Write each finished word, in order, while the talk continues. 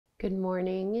Good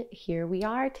morning. Here we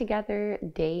are together,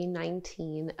 day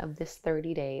 19 of this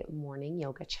 30-day morning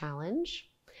yoga challenge.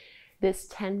 This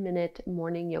 10-minute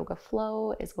morning yoga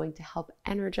flow is going to help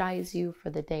energize you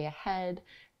for the day ahead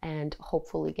and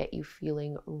hopefully get you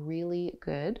feeling really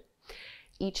good.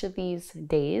 Each of these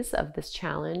days of this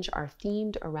challenge are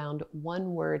themed around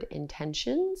one-word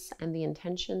intentions, and the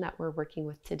intention that we're working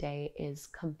with today is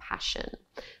compassion.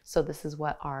 So this is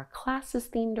what our class is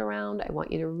themed around. I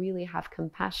want you to really have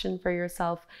compassion for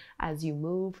yourself as you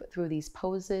move through these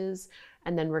poses.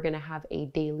 And then we're going to have a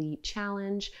daily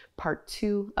challenge. Part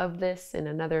 2 of this in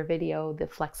another video, the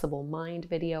flexible mind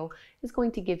video, is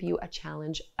going to give you a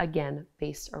challenge again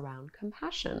based around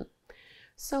compassion.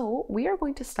 So we are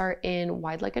going to start in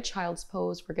wide like a child's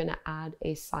pose. We're going to add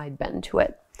a side bend to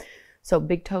it. So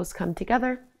big toes come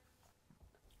together.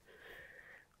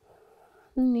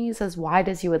 Knees as wide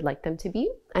as you would like them to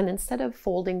be. And instead of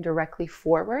folding directly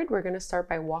forward, we're going to start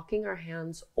by walking our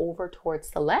hands over towards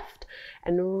the left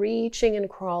and reaching and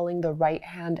crawling the right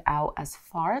hand out as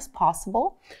far as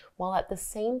possible, while at the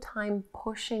same time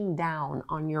pushing down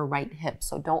on your right hip.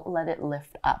 So don't let it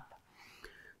lift up.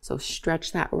 So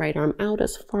stretch that right arm out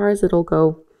as far as it'll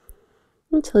go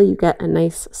until you get a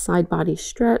nice side body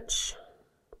stretch.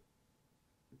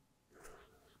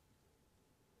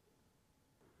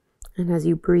 And as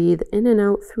you breathe in and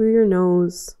out through your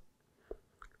nose,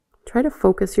 try to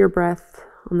focus your breath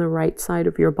on the right side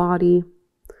of your body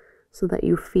so that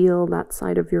you feel that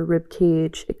side of your rib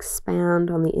cage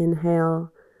expand on the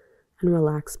inhale and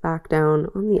relax back down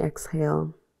on the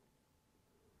exhale.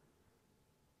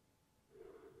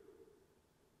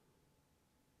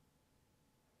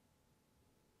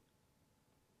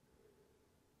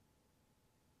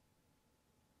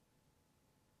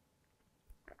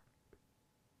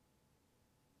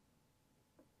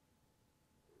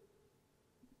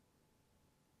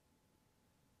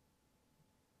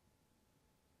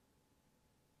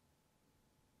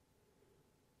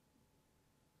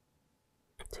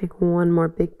 Take one more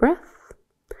big breath,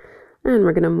 and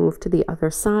we're going to move to the other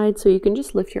side. So you can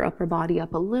just lift your upper body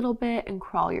up a little bit and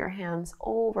crawl your hands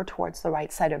over towards the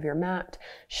right side of your mat.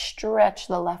 Stretch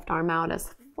the left arm out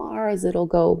as far as it'll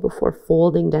go before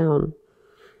folding down.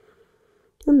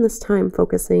 And this time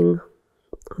focusing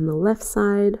on the left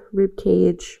side rib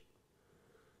cage.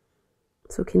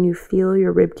 So can you feel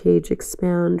your rib cage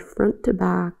expand front to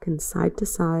back and side to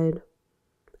side,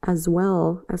 as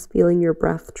well as feeling your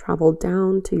breath travel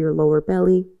down to your lower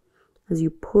belly as you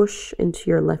push into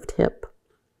your left hip.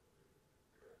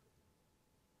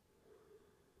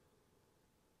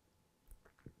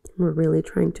 We're really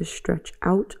trying to stretch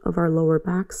out of our lower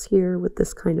backs here with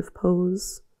this kind of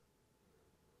pose.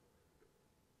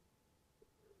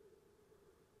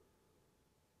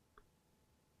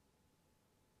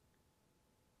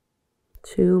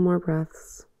 Two more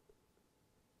breaths.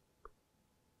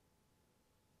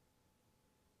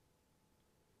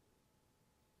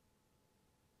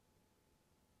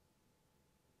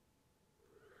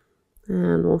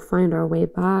 And we'll find our way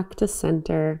back to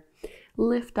center.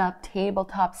 Lift up,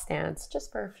 tabletop stance,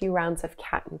 just for a few rounds of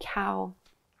cat and cow.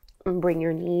 And bring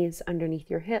your knees underneath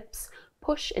your hips.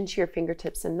 Push into your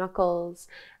fingertips and knuckles.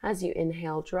 As you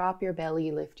inhale, drop your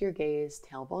belly, lift your gaze,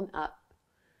 tailbone up.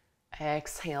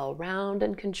 Exhale, round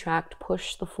and contract,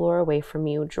 push the floor away from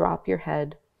you, drop your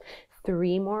head.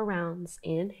 3 more rounds,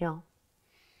 inhale.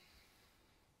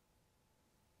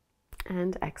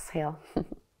 And exhale.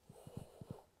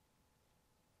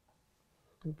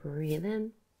 Breathe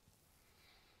in.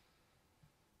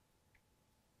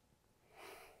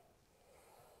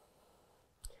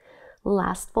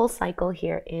 Last full cycle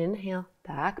here. Inhale,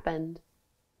 back bend.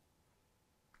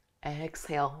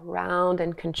 Exhale, round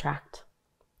and contract.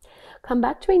 Come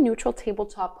back to a neutral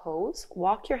tabletop pose.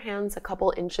 Walk your hands a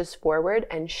couple inches forward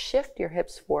and shift your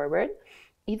hips forward.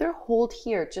 Either hold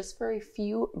here just for a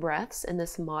few breaths in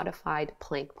this modified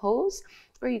plank pose,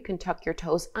 or you can tuck your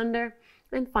toes under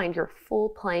and find your full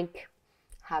plank,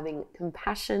 having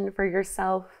compassion for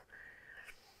yourself.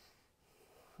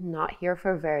 Not here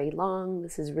for very long.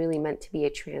 This is really meant to be a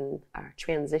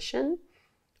transition,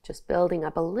 just building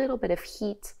up a little bit of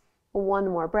heat. One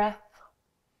more breath,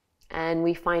 and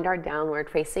we find our downward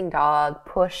facing dog.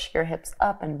 Push your hips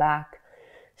up and back,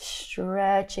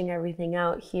 stretching everything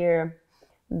out here,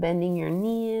 bending your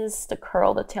knees to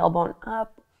curl the tailbone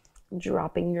up,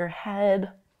 dropping your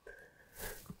head.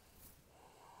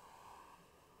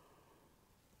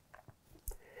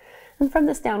 And from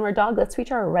this downward dog, let's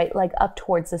reach our right leg up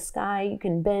towards the sky. You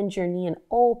can bend your knee and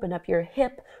open up your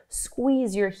hip.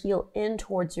 Squeeze your heel in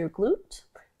towards your glute.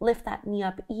 Lift that knee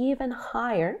up even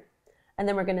higher And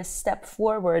then we're going to step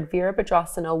forward,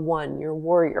 Virabhadrasana 1, your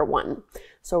warrior 1.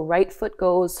 So right foot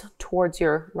goes towards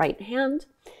your right hand,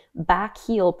 back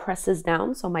heel presses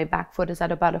down. So my back foot is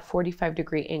at about a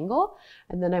 45-degree angle.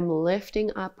 And then I'm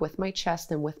lifting up with my chest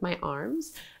and with my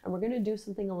arms. And we're going to do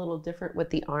something a little different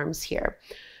with the arms here.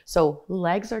 So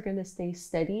legs are going to stay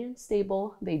steady and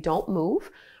stable. They don't move.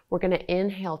 We're going to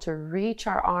inhale to reach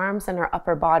our arms and our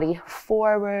upper body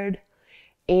forward.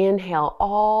 Inhale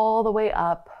all the way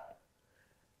up.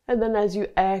 And then as you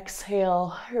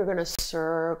exhale, you're going to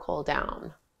circle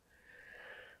down.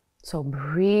 So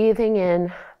breathing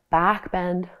in, back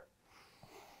bend,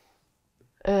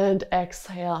 and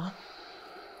exhale,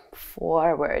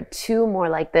 forward. 2 more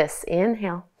like this.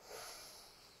 Inhale.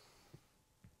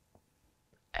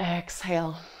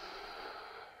 Exhale.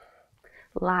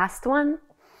 Last one.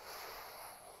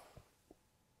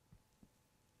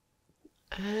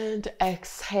 And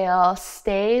exhale.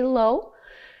 Stay low.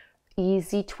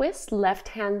 Easy twist, left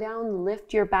hand down,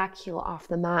 lift your back heel off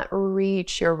the mat,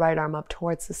 reach your right arm up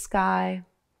towards the sky.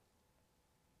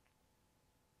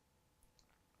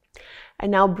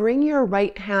 And now bring your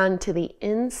right hand to the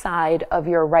inside of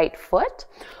your right foot.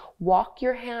 Walk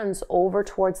your hands over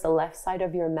towards the left side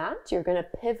of your mat. You're going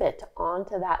to pivot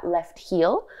onto that left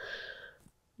heel.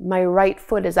 My right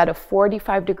foot is at a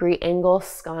 45-degree angle,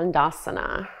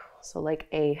 Skandasana. So like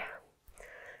a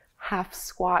half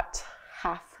squat,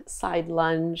 half side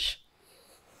lunge.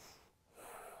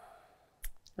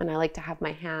 And I like to have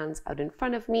my hands out in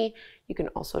front of me. You can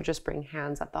also just bring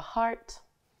hands at the heart.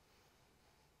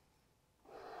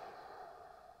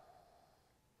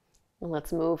 And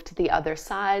let's move to the other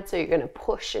side. So you're going to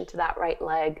push into that right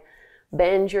leg,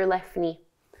 bend your left knee,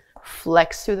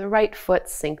 flex through the right foot,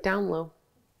 sink down low.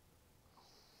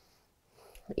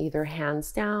 Either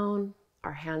hands down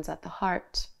or hands at the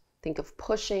heart. Think of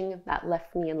pushing that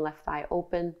left knee and left thigh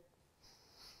open.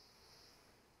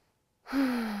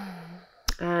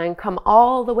 And come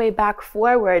all the way back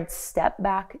forward, step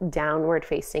back, downward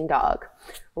facing dog.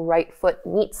 Right foot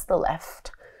meets the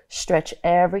left. Stretch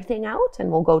everything out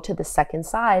and we'll go to the second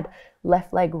side.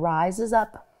 Left leg rises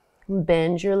up.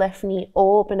 Bend your left knee,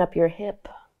 open up your hip.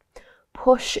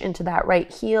 Push into that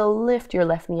right heel, lift your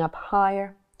left knee up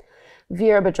higher.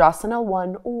 Virabhadrasana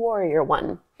 1, warrior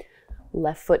 1.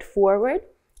 Left foot forward,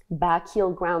 back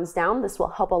heel grounds down. This will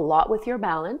help a lot with your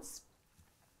balance.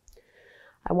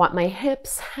 I want my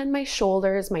hips and my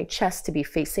shoulders, my chest to be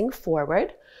facing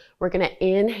forward. We're going to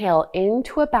inhale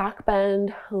into a back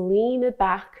bend, lean it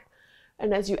back.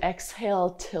 And as you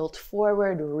exhale, tilt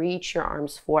forward, reach your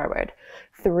arms forward.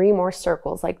 3 more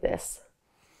circles like this.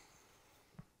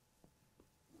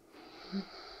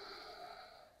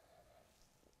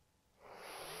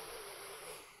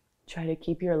 Try to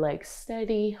keep your legs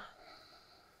steady.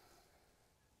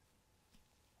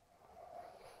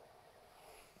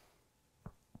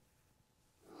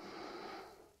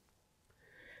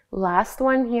 Last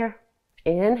one here.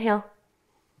 Inhale.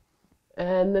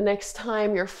 And the next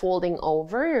time you're folding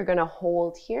over, you're going to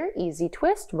hold here. Easy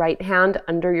twist. Right hand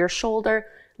under your shoulder.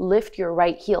 Lift your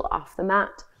right heel off the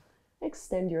mat.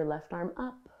 Extend your left arm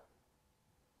up.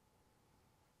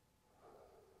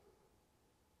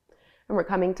 And we're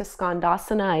coming to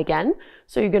Skandasana again.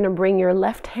 So you're going to bring your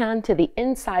left hand to the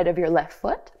inside of your left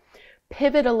foot.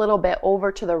 Pivot a little bit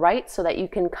over to the right so that you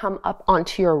can come up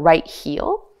onto your right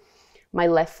heel. My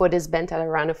left foot is bent at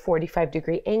around a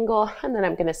 45-degree angle. And then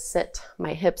I'm going to sit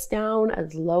my hips down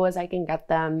as low as I can get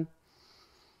them.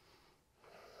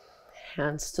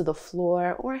 Hands to the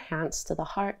floor or hands to the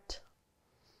heart.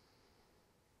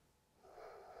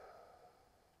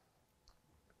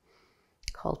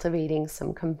 Cultivating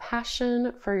some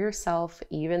compassion for yourself,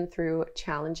 even through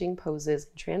challenging poses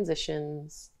and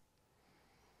transitions.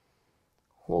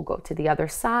 We'll go to the other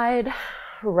side.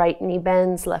 Right knee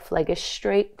bends, left leg is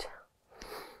straight.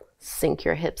 Sink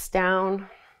your hips down.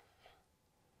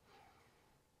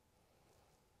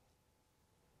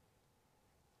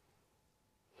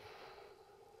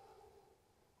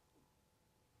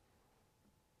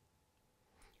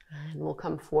 And we'll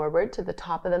come forward to the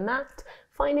top of the mat,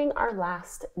 finding our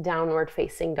last downward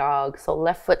facing dog. So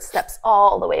left foot steps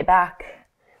all the way back.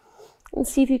 And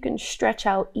see if you can stretch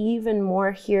out even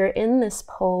more here in this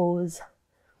pose.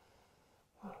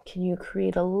 Can you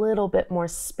create a little bit more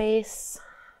space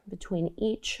between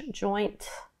each joint?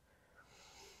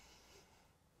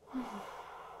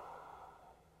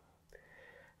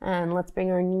 And let's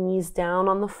bring our knees down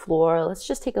on the floor. Let's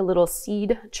just take a little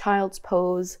seed child's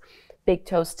pose. Big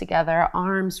toes together,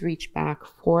 arms reach back,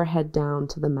 forehead down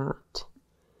to the mat.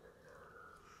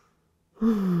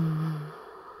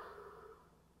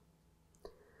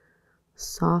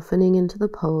 Softening into the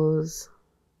pose,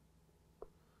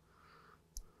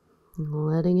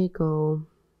 letting it go.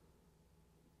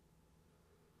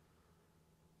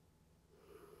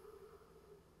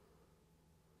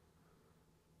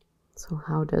 So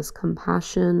how does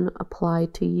compassion apply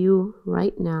to you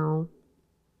right now?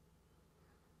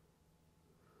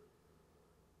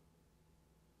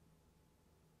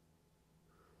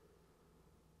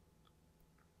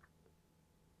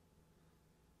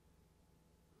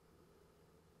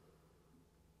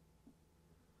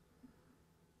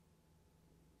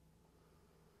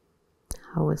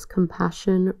 How is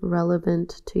compassion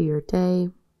relevant to your day?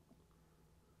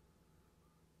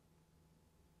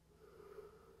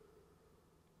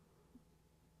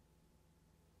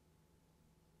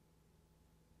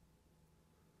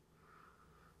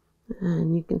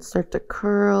 And you can start to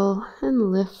curl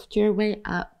and lift your way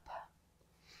up.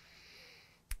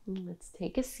 Let's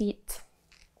take a seat.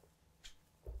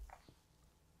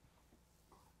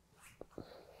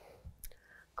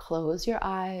 Close your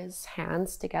eyes,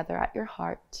 hands together at your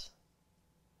heart.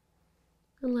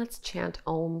 And let's chant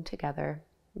Om together.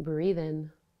 Breathe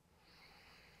in.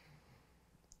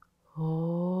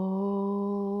 Om.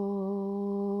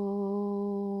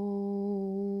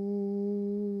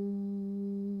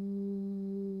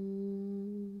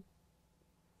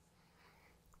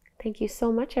 Thank you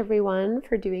so much, everyone,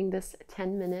 for doing this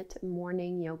 10-minute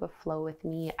morning yoga flow with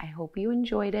me. I hope you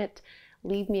enjoyed it.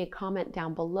 Leave me a comment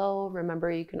down below. Remember,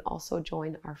 you can also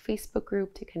join our Facebook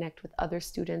group to connect with other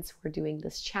students who are doing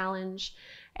this challenge.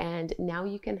 And now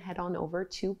you can head on over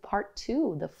to part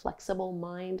 2, the flexible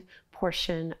mind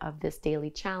portion of this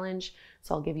daily challenge.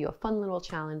 So I'll give you a fun little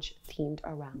challenge themed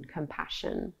around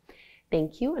compassion.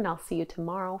 Thank you, and I'll see you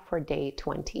tomorrow for day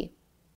 20.